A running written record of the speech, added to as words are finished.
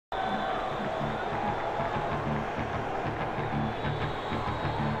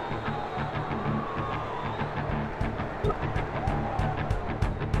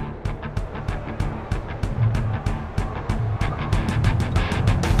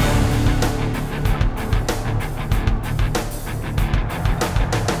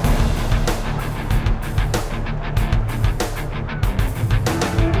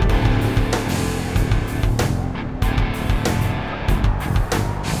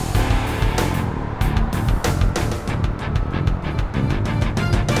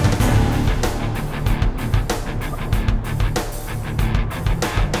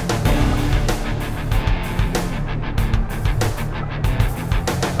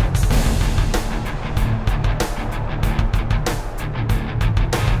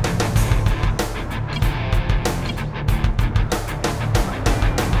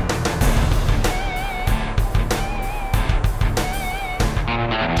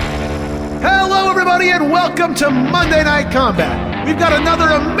Hello, everybody, and welcome to Monday Night Combat. We've got another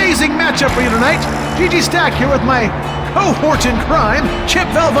amazing matchup for you tonight. Gigi Stack here with my cohort in crime, Chip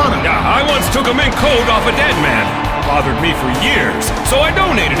Valvano. Yeah, I once took a mink coat off a dead man. Bothered me for years, so I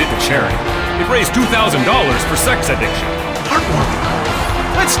donated it to charity. It raised $2,000 for sex addiction.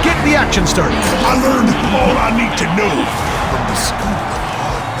 Heartwarming. Let's get the action started. I learned all I need to know from the school of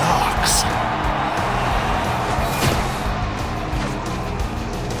hard knocks.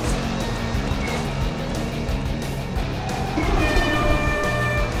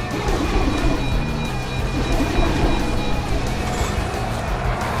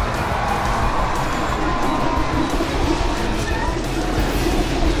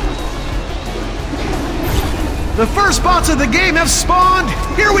 The first bots of the game have spawned.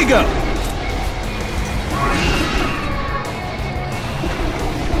 Here we go.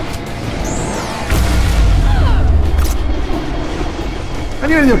 I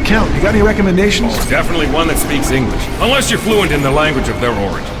need a new account. You got any recommendations? Oh, definitely one that speaks English, unless you're fluent in the language of their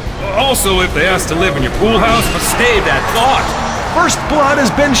origin. Also, if they ask to live in your pool house, but save that thought. First blood has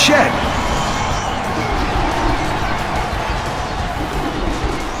been shed.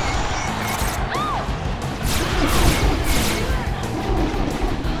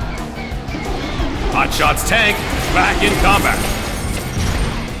 Hotshot's tank back in combat.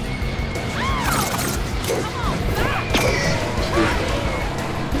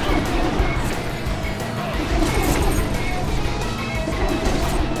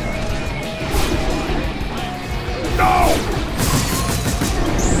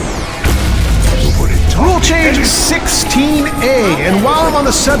 Rule change 16A, and while I'm on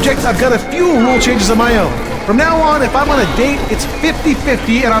the subject, I've got a few rule changes of my own. From now on, if I'm on a date, it's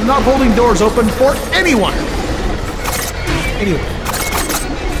 50-50, and I'm not holding doors open for anyone. Anyway.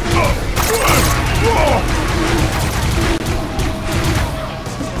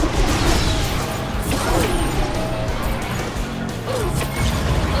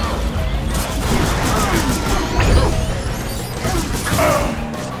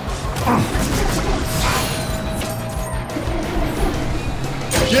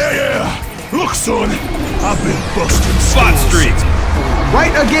 Yeah. Look, son, I've been busting Spot streaks.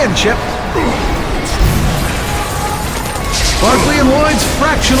 Right again, Chip. Barclay & Lloyd's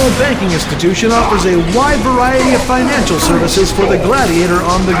Fractional Banking Institution offers a wide variety of financial services for the gladiator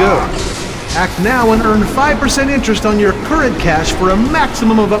on the go. Act now and earn 5% interest on your current cash for a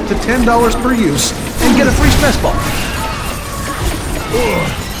maximum of up to $10 per use and get a free stress ball.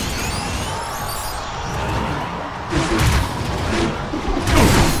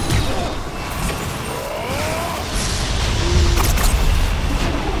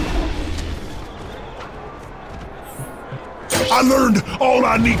 I learned all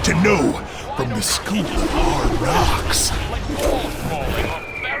I need to know from the school of hard knocks.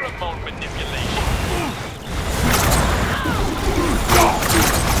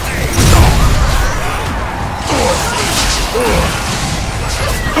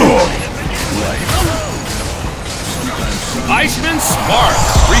 Iceman Spark.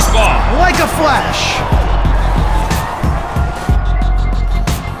 Respawn. Like a flash.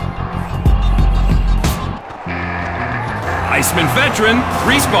 Iceman Veteran.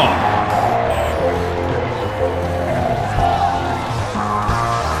 Respawn.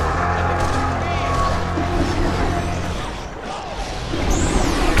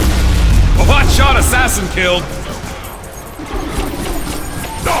 A hotshot assassin killed.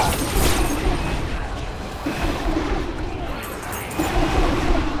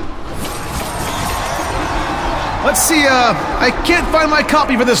 Let's see, I can't find my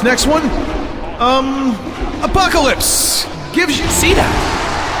copy for this next one. Apocalypse gives you... See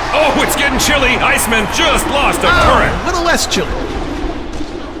that? Oh, it's getting chilly. Iceman just lost a turret. A little less chilly.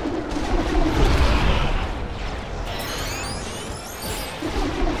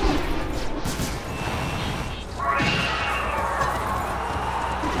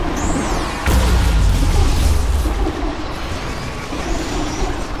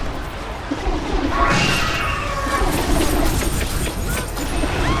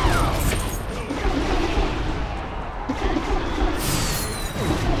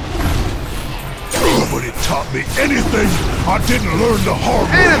 But it taught me anything I didn't learn the hard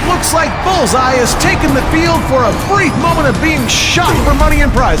way. And it looks like Bullseye has taken the field for a brief moment of being shot for money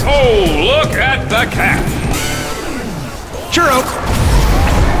and prizes. Oh, look at the cat. Churro.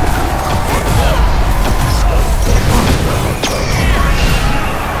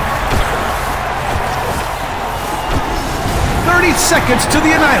 Seconds to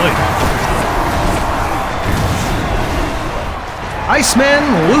the Annihilator. Iceman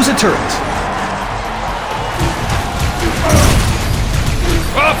lose a turret.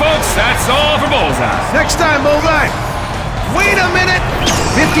 folks, that's all for Bullseye. Next time, Bullseye. Wait a minute!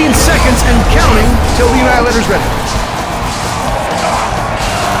 15 seconds and counting till the Annihilator's ready.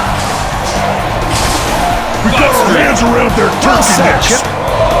 We got our hands around their Well turkey said, necks. Chip.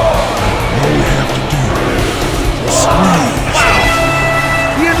 All we have to do is squeeze.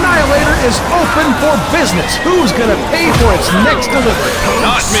 The Annihilator is open for business. Who's gonna pay for its next delivery?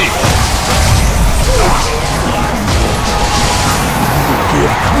 Not me.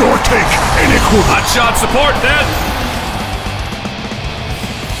 Give nor take any quarter. Hot shot support, Dad.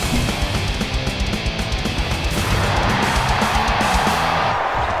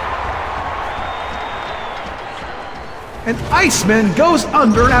 An Iceman goes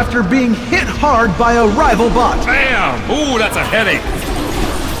under after being hit hard by a rival bot. Bam! Ooh, that's a headache.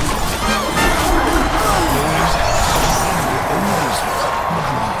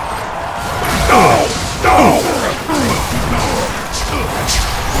 No! No!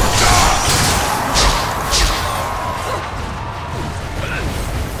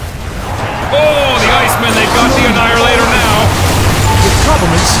 Oh, the Icemen, they've got the Annihilator now. With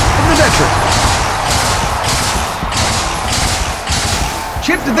compliments from the veteran.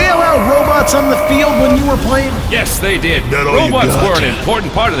 Chip, did they allow robots on the field when you were playing? Yes, they did. That all you Robots got? were an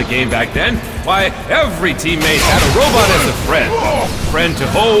important part of the game back then. Why, every teammate had a robot as a friend. A friend to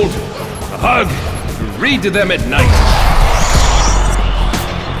hold, to hug, to read to them at night.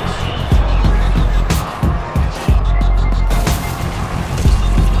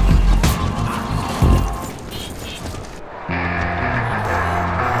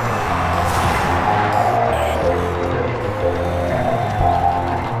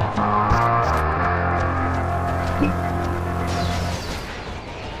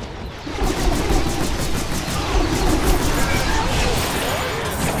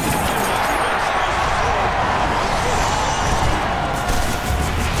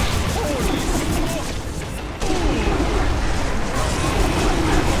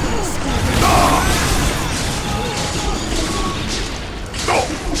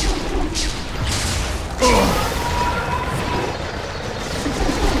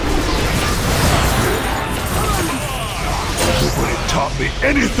 Taught me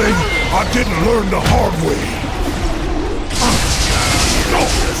anything I didn't learn the hard way.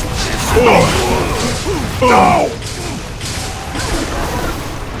 No!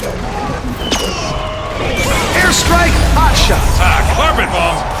 Airstrike, hot shot. Ah, carpet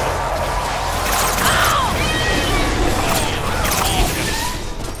bomb.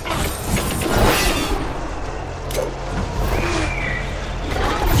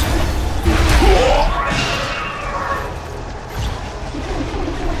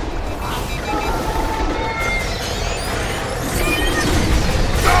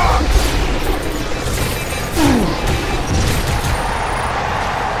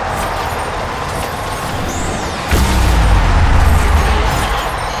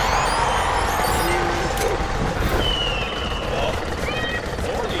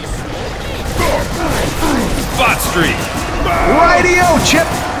 Bot Street. Radio, Chip.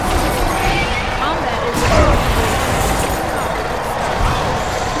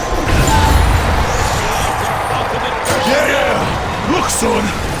 Yeah! Look, son!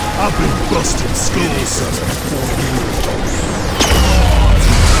 I've been busting skulls since before you.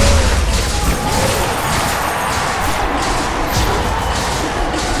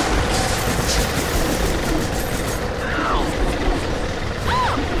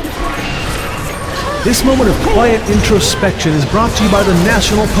 This moment of quiet introspection is brought to you by the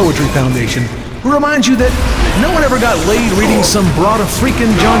National Poetry Foundation, who reminds you that no one ever got laid reading some broad freaking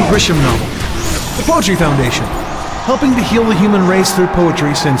John Grisham novel. The Poetry Foundation, helping to heal the human race through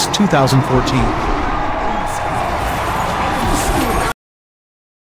poetry since 2014.